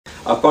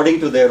according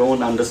to their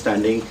own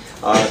understanding,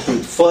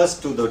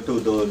 first to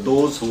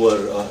those who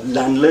were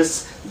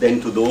landless, then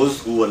to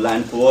those who were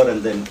land poor,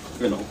 and then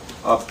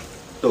up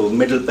to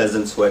middle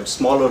peasants who had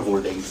smaller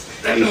holdings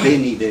if they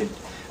needed,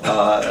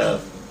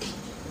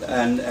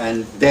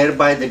 and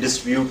thereby they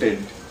distributed,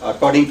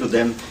 according to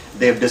them,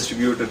 they have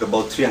distributed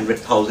about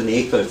 300,000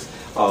 acres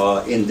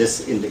in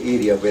the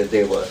area where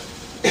they were.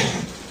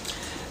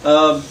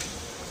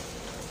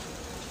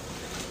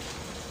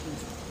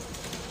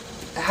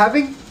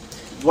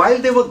 While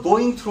they were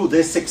going through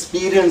this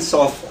experience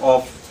of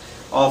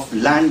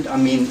land,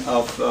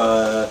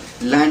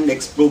 land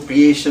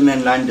expropriation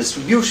and land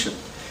distribution,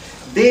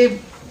 they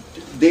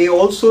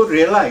also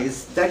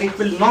realized that it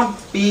will not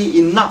be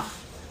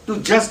enough to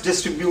just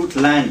distribute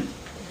land,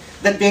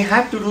 that they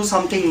had to do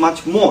something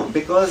much more,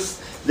 because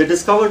they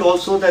discovered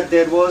also that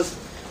there was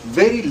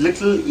very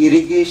little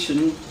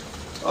irrigation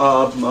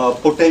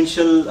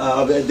potential,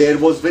 there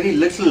was very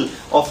little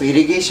of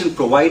irrigation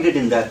provided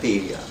in that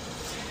area.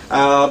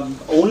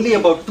 Only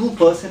about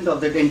 2% of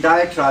the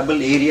entire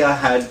tribal area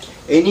had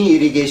any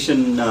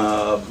irrigation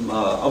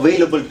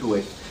available to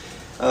it.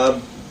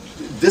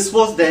 This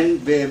was then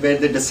where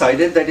they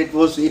decided that it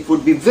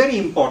would be very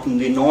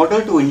important, in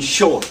order to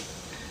ensure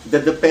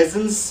that the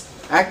peasants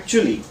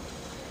actually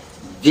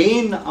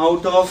gain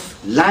out of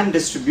land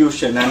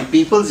distribution and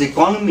people's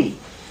economy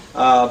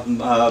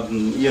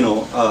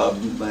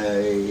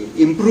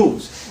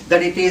improves,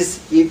 that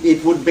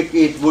it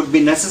would be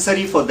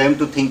necessary for them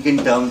to think in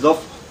terms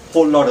of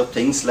whole lot of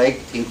things,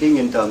 like thinking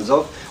in terms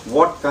of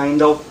what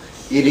kind of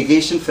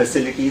irrigation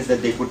facilities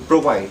that they could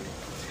provide.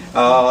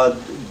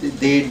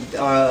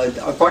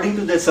 According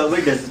to their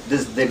survey,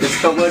 they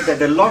discovered that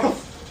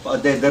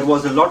there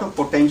was a lot of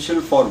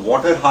potential for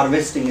water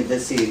harvesting in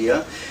this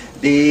area.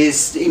 They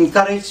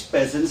encouraged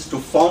peasants to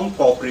form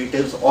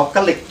cooperatives or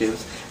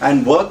collectives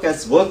and work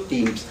as work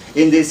teams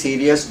in these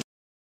areas.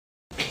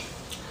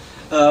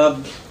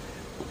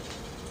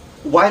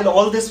 While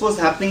all this was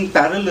happening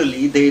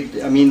parallelly,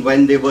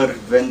 when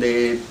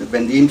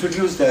they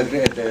introduced their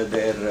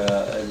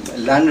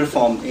land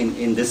reform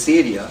in this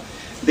area,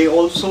 they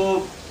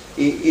also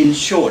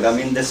ensured.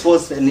 This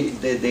was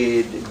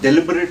they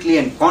deliberately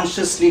and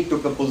consciously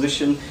took a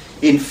position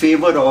in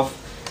favor of,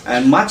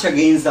 and much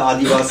against the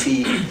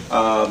Adivasi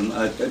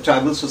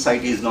tribal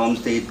societies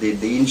norms.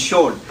 They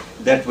ensured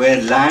that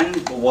where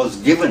land was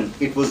given,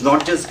 it was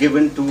not just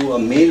given to a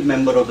male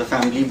member of the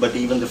family, but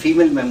even the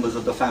female members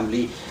of the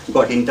family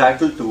got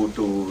entitled to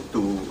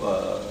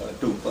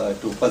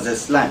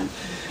possess land.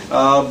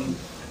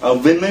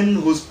 Women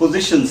whose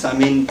positions,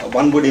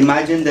 one would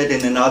imagine that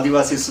in an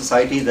Adivasi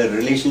society the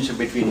relationship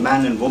between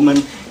man and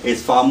woman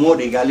is far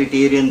more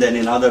egalitarian than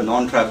in other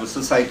non-tribal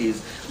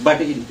societies, but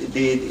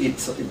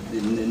it's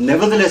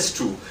nevertheless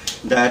true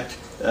that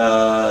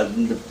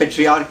the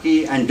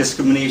patriarchy and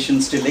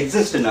discrimination still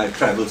exist in our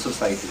tribal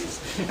societies,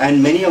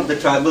 and many of the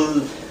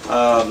tribal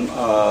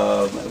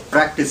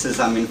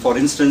practices, for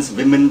instance,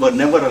 women were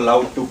never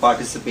allowed to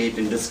participate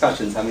in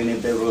discussions.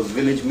 If there was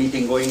village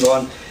meeting going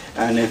on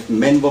and if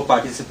men were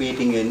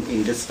participating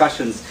in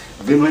discussions,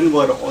 women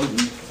were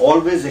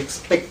always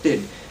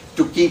expected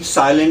to keep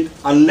silent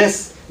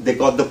unless they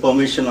got the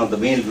permission of the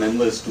male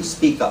members to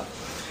speak up.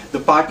 The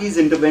party's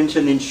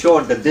intervention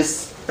ensured that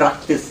this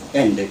practice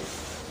ended.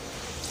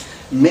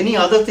 Many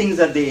other things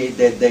that they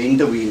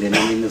intervened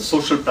in, the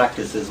social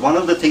practices. One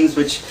of the things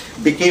which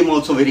became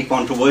also very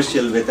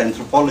controversial with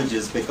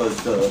anthropologists, because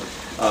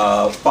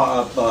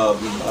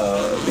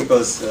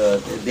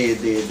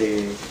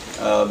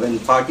when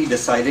party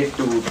decided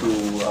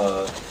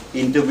to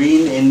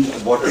intervene in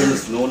what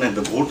is known as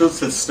the voter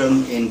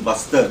system in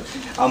Bastar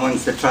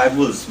amongst the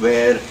tribals,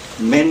 where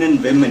men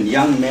and women,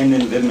 young men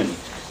and women,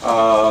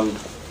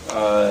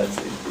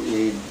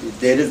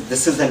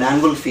 this is an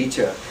annual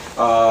feature.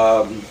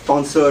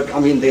 Concert,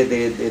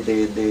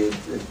 the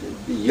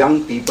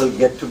young people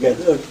get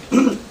together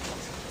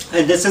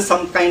and this is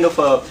some kind of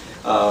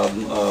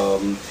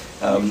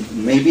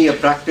maybe a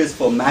practice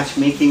for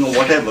matchmaking or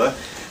whatever,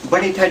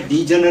 but it had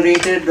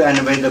degenerated,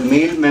 and where the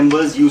male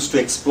members used to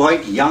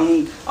exploit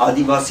young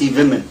Adivasi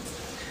women.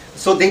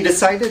 So they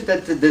decided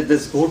that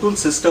this votal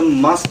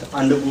system must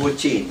undergo a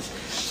change.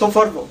 So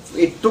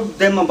it took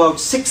them about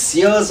 6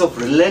 years of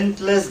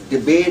relentless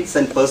debates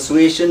and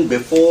persuasion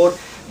before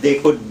they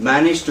could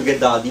manage to get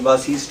the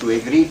Adivasis to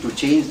agree to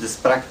change this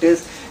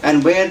practice,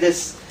 and where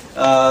this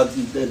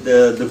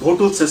the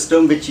votal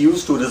system, which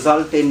used to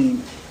result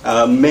in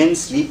men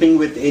sleeping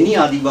with any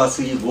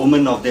Adivasi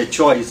woman of their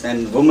choice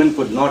and women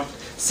could not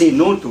say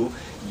no to,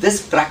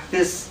 this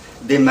practice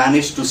they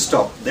managed to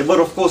stop. They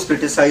were of course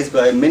criticized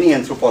by many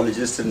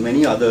anthropologists and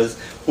many others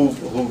who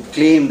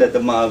claim that the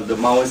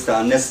Maoists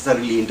are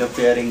unnecessarily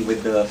interfering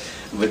with the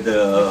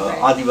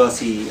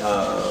Adivasi,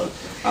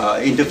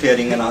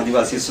 interfering in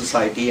Adivasi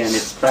society and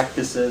its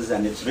practices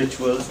and its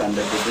rituals, and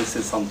that this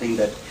is something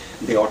that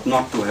they ought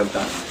not to have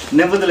done.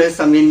 Nevertheless,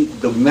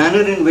 the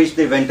manner in which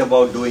they went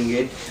about doing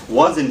it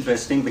was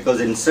interesting,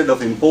 because instead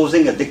of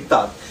imposing a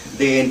diktat,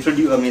 they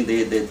introduce, I mean,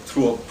 they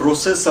through a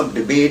process of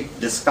debate,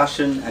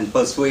 discussion, and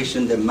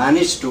persuasion, they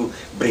managed to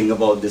bring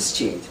about this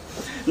change.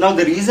 Now,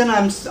 the reason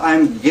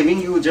I'm giving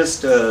you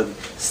just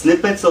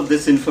snippets of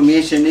this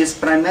information is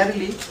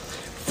primarily,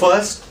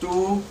 first,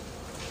 to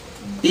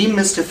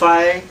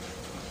demystify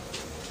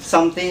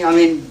something. I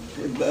mean,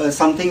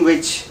 something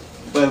which,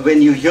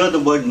 when you hear the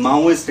word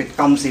Maoist, it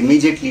comes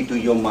immediately to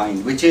your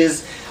mind, which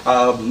is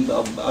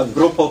a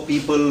group of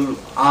people,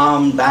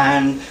 armed,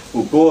 band,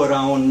 who go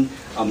around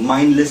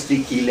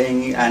mindlessly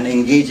killing and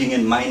engaging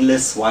in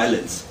mindless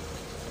violence.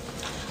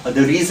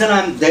 The reason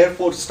I'm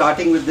therefore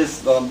starting with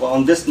this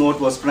on this note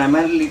was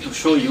primarily to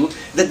show you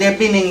that they've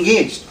been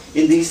engaged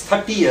in these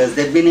 30 years.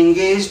 They've been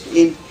engaged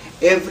in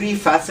every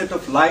facet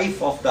of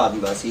life of the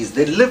Adivasis.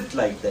 They lived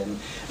like them.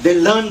 They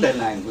learned the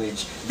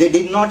language. They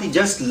did not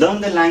just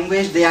learn the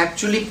language, they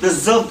actually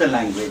preserved the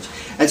language.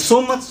 And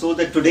so much so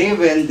that today,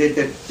 when they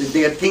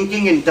are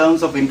thinking in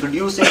terms of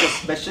introducing a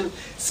special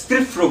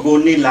script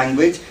Rogoni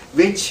language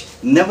which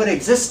never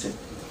existed.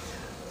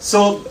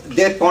 So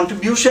their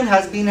contribution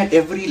has been at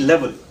every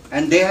level,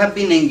 and they have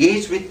been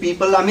engaged with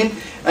people. I mean,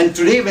 and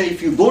today, when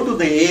if you go to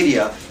the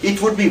area,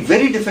 it would be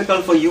very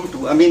difficult for you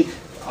to, I mean,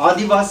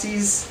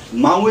 Adivasis,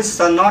 Maoists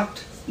are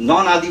not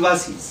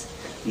non-Adivasis.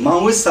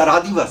 Maoists are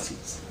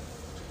Adivasis.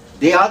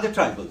 They are the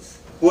tribals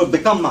who have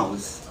become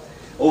Maoists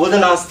over the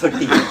last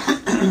 30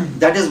 years.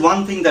 That is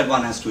one thing that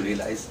one has to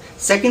realize.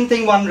 Second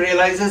thing one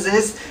realizes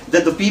is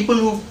that the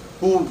people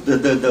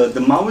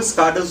the Maoist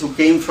cadres who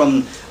came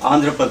from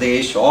Andhra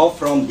Pradesh or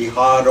from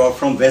Bihar or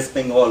from West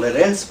Bengal or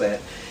elsewhere,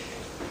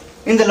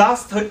 in the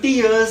last 30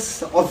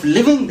 years of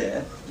living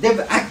there, they've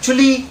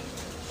actually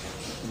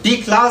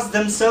declassed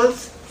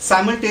themselves.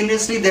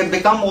 Simultaneously, they've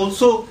become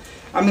also,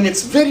 I mean,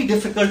 it's very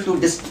difficult to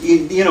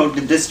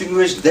to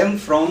distinguish them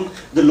from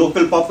the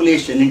local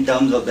population in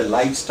terms of their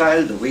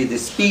lifestyle, the way they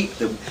speak,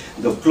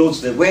 the clothes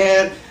they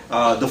wear,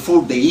 the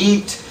food they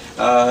eat,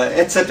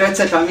 etc.,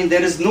 etc. I mean,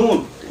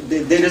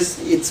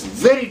 it's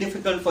very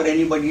difficult for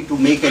anybody to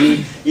make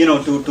any,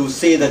 to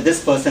say that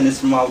this person is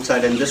from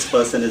outside and this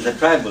person is a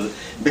tribal,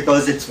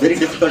 because it's very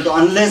difficult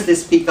unless they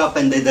speak up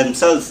and they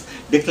themselves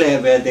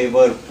declare where they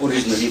were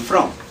originally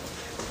from.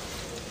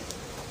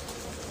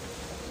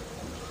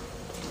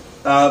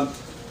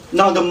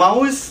 Now the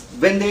Maoists,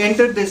 when they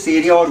entered this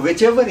area or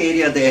whichever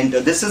area they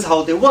entered, this is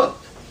how they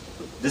worked.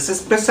 This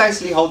is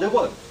precisely how they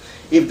work.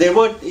 If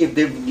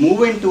they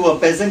move into a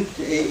peasant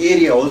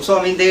area also,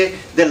 I mean, their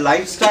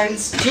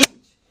lifestyles change.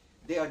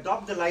 They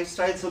adopt the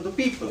lifestyles of the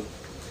people,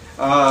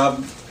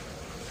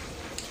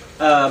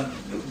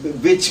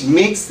 which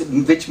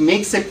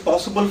makes it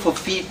possible for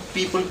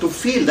people to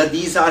feel that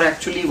these are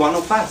actually one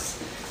of us,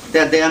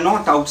 that they are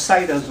not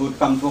outsiders who would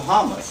come to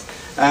harm us.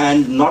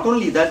 And not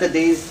only that, that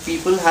these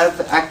people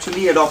have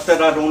actually adopted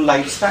our own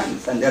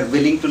lifestyles and they are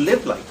willing to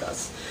live like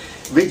us,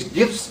 which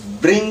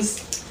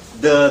brings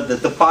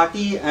the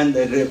party and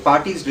the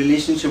party's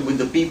relationship with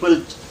the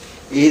people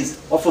is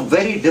of a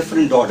very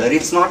different order.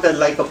 It's not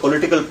like a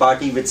political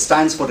party which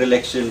stands for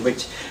election,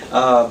 which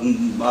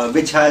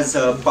has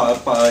a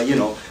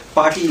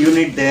party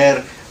unit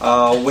there,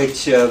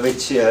 which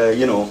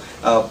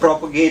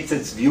propagates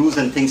its views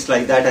and things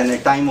like that, and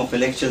at time of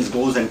elections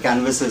goes and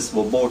canvasses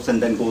for votes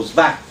and then goes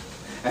back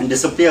and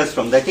disappears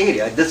from that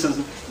area. This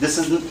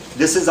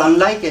is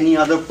unlike any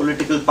other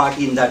political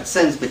party in that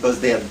sense, because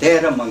they are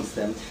there amongst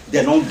them. They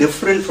are no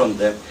different from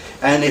them,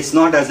 and it's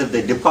not as if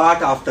they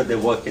depart after their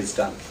work is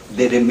done.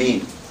 They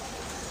remain.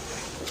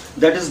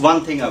 That is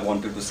one thing I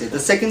wanted to say. The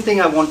second thing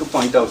I want to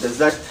point out is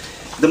that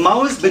the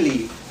Maoists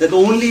believe that the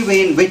only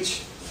way in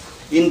which,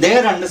 in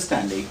their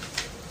understanding,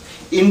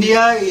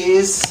 India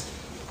is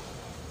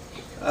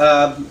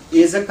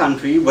a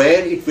country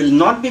where it will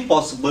not be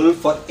possible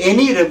for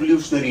any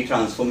revolutionary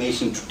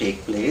transformation to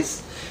take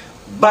place,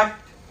 but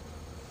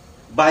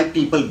by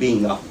people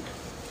being armed.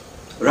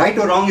 Right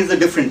or wrong is a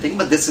different thing,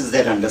 but this is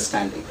their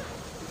understanding.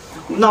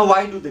 Now,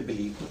 why do they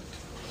believe it?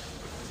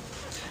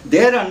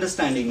 Their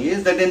understanding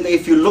is that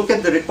if you look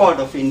at the record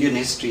of Indian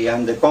history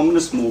and the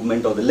communist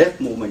movement or the left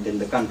movement in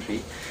the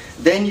country,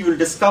 then you will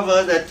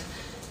discover that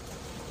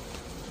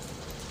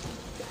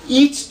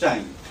each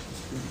time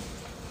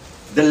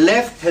the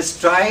left has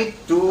tried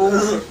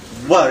to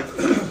work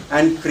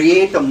and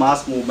create a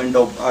mass movement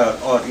of,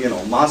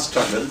 mass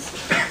struggles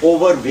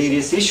over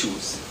various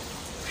issues,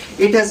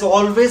 it has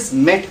always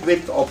met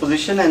with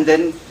opposition, and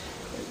then,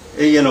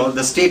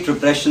 the state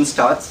repression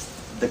starts,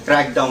 the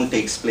crackdown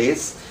takes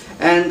place,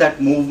 and that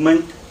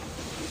movement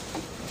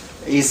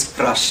is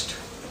crushed.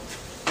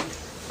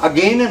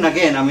 Again and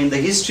again, I mean, the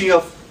history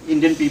of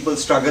Indian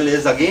people's struggle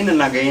is again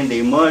and again they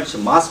emerge,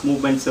 mass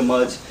movements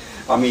emerge.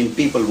 I mean,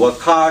 people work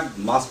hard,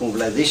 mass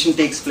mobilization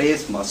takes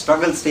place, mass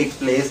struggles take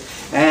place,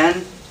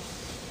 and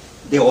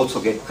they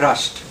also get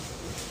crushed.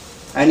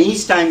 And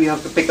each time you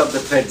have to pick up the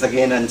threads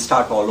again and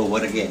start all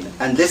over again.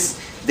 And this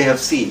they have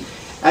seen.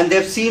 And they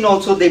have seen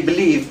also, they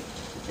believe,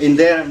 in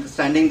their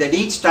understanding that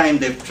each time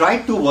they've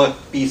tried to work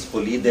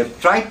peacefully,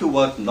 they've tried to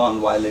work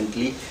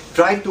non-violently,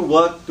 tried to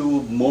work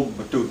to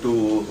mobilize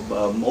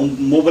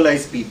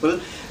people,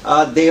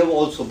 they have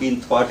also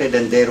been thwarted,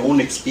 and their own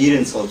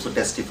experience also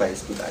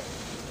testifies to that.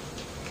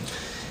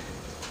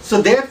 So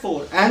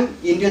therefore, and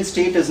Indian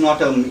state is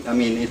not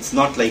it's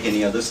not like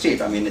any other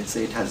state. I mean, it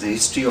has a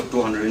history of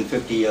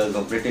 250 years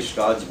of British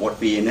Raj. What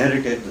we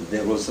inherited,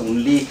 there was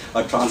only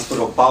a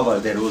transfer of power.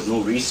 There was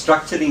no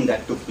restructuring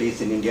that took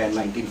place in India in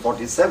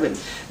 1947.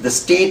 The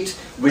state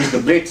which the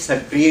Brits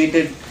had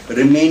created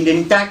remained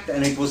intact,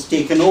 and it was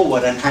taken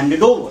over and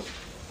handed over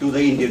to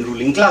the Indian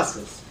ruling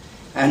classes.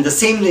 And the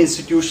same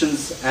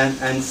institutions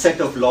and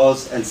set of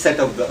laws and set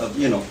of,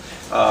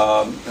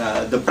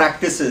 the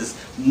practices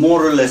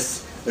more or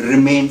less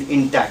remained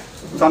intact.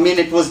 So I mean,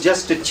 it was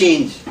just a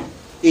change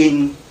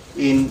in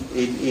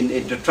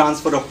the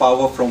transfer of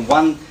power from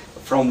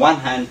one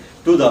hand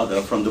to the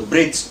other, from the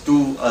Brits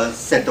to a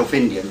set of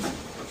Indians.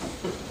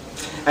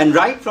 And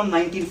right from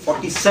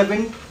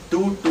 1947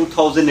 to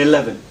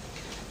 2011,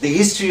 the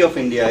history of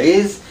India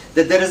is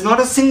that there is not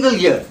a single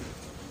year.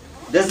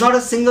 There's not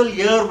a single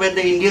year where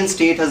the Indian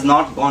state has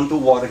not gone to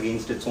war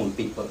against its own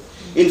people.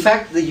 In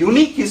fact, the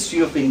unique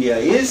history of India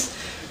is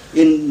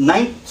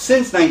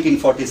since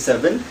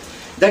 1947,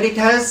 that it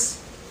has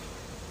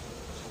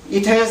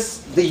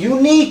the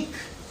unique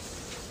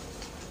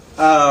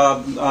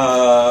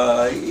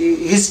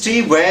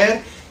history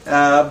where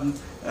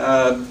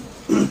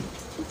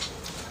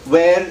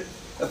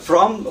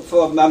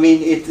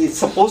it's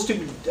supposed to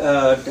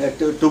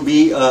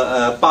be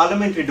a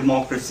parliamentary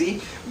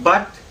democracy,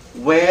 but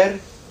where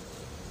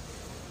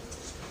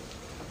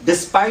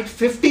despite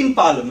 15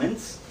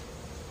 parliaments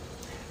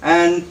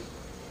and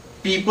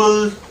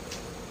people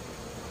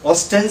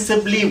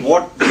ostensibly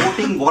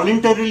voting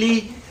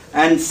voluntarily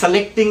and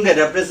selecting the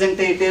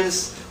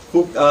representatives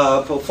for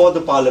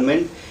the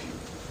parliament,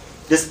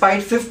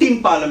 despite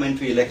 15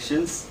 parliamentary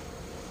elections,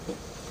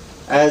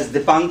 as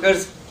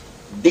Dipankar's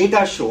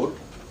data showed,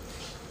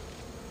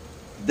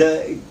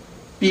 the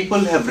people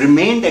have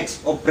remained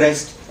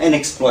oppressed and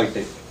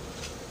exploited.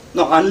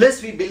 Now,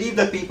 unless we believe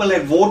that people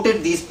have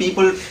voted these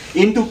people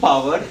into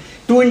power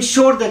to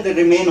ensure that they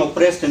remain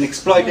oppressed and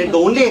exploited, the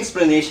only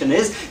explanation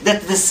is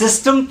that the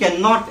system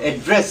cannot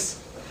address,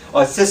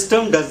 or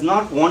system does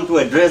not want to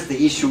address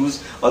the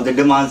issues or the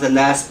demands and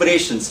the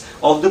aspirations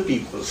of the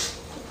people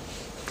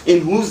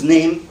in whose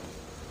name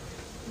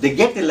they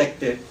get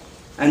elected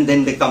and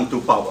then they come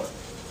to power.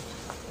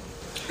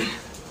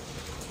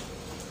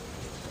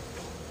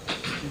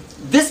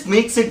 This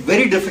makes it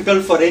very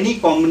difficult for any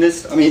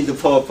communist, the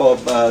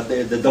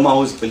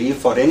Maoist belief,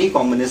 for any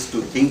communist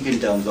to think in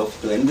terms of,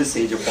 to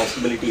envisage a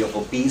possibility of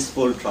a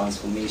peaceful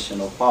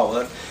transformation of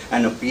power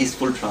and a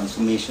peaceful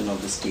transformation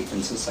of the state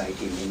and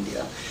society in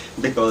India.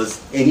 Because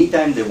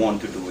anytime they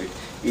want to do it,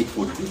 it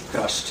would be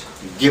crushed,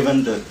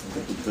 given the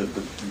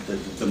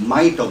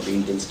might of the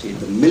Indian state,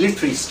 the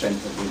military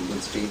strength of the Indian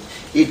state.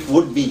 It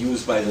would be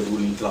used by the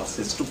ruling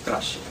classes to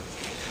crush it.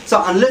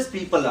 So unless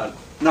people are...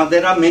 Now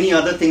there are many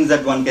other things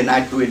that one can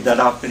add to it, that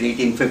after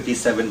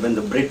 1857, when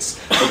the Brits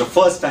for the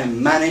first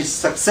time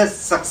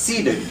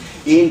succeeded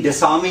in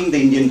disarming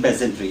the Indian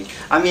peasantry.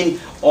 I mean,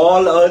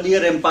 all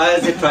earlier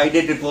empires that tried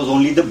it, it was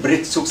only the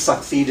Brits who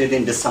succeeded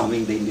in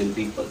disarming the Indian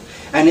people.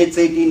 And it's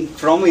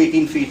from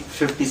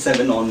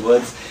 1857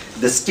 onwards,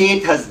 the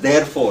state has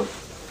therefore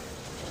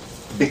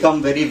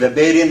become very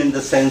Weberian in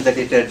the sense that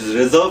it has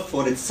reserved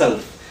for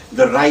itself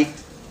the right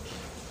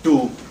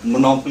to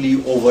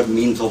monopoly over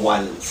means of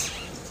violence.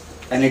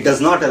 And it does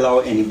not allow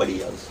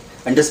anybody else.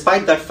 And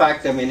despite that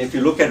fact, if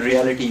you look at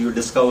reality, you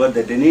discover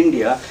that in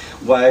India,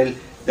 while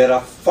there are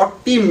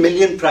 40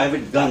 million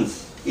private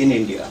guns in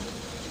India,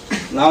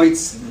 now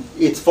it's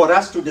for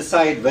us to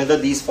decide whether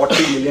these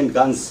 40 million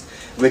guns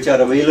which are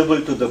available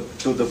to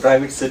the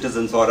private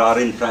citizens or are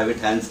in private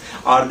hands,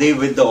 are they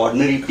with the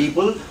ordinary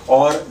people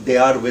or they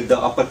are with the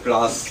upper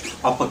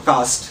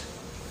caste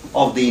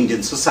of the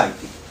Indian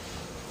society.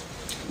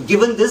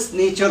 Given this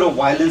nature of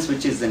violence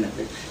which is in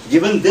it,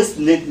 given this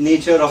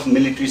nature of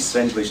military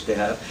strength which they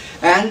have,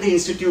 and the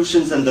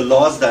institutions and the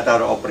laws that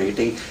are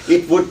operating,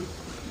 it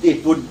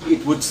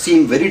would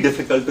seem very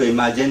difficult to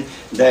imagine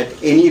that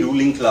any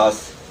ruling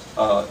class,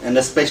 and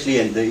especially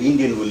in the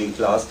Indian ruling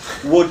class,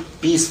 would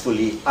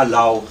peacefully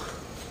allow